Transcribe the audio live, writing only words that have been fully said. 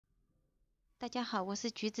大家好，我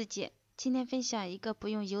是橘子姐。今天分享一个不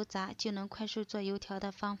用油炸就能快速做油条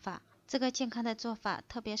的方法。这个健康的做法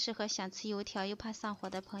特别适合想吃油条又怕上火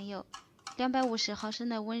的朋友。250毫升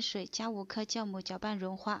的温水加5克酵母搅拌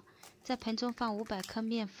融化，在盆中放500克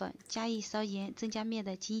面粉，加1勺盐，增加面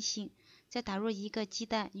的筋性。再打入1个鸡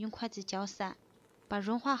蛋，用筷子搅散。把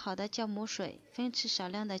融化好的酵母水分次少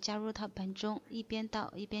量的加入到盆中，一边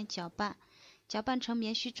倒一边搅拌。搅拌成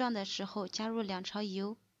棉絮状的时候，加入2勺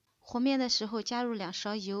油。和面的时候加入2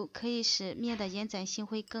勺油，可以使面的延展性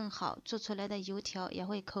会更好，做出来的油条也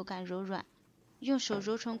会口感柔软。用手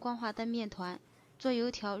揉成光滑的面团，做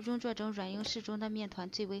油条用这种软硬适中的面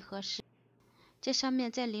团最为合适。在上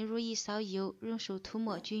面再淋入1勺油，用手涂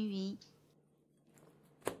抹均匀，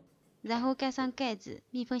然后盖上盖子，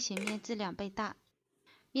密封醒面至2倍大。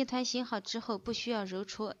面团醒好之后不需要揉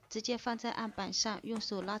搓，直接放在案板上，用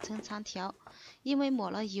手拉成长条。因为抹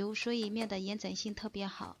了油，所以面的延展性特别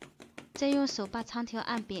好。再用手把长条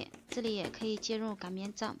按扁，这里也可以借用擀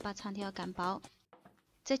面杖把长条擀薄。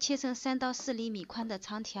再切成3到4厘米宽的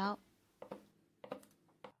长条，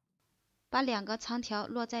把2个长条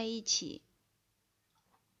摞在一起，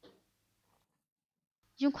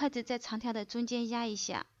用筷子在长条的中间压一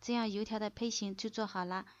下，这样油条的胚形就做好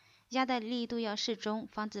了。压的力度要适中，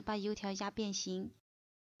防止把油条压变形。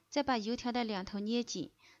再把油条的2头捏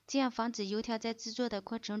紧，这样防止油条在制作的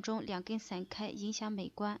过程中2根散开，影响美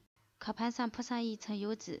观。烤盘上铺上1层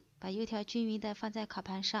油纸，把油条均匀地放在烤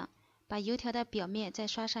盘上，把油条的表面再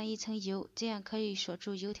刷上1层油，这样可以锁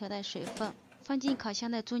住油条的水分。放进烤箱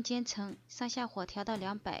的中间层，上下火调到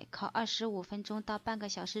200，烤25分钟到半个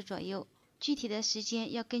小时左右。具体的时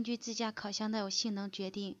间要根据自家烤箱的性能决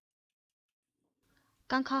定。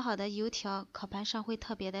刚烤好的油条，烤盘上会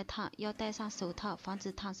特别的烫，要戴上手套防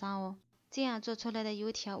止烫伤哦。这样做出来的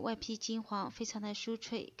油条外皮金黄，非常的酥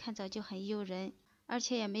脆，看着就很诱人，而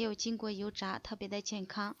且也没有经过油炸，特别的健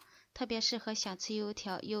康，特别适合想吃油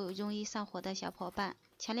条又容易上火的小伙伴，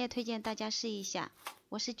强烈推荐大家试一下。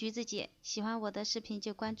我是橘子姐，喜欢我的视频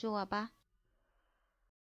就关注我吧。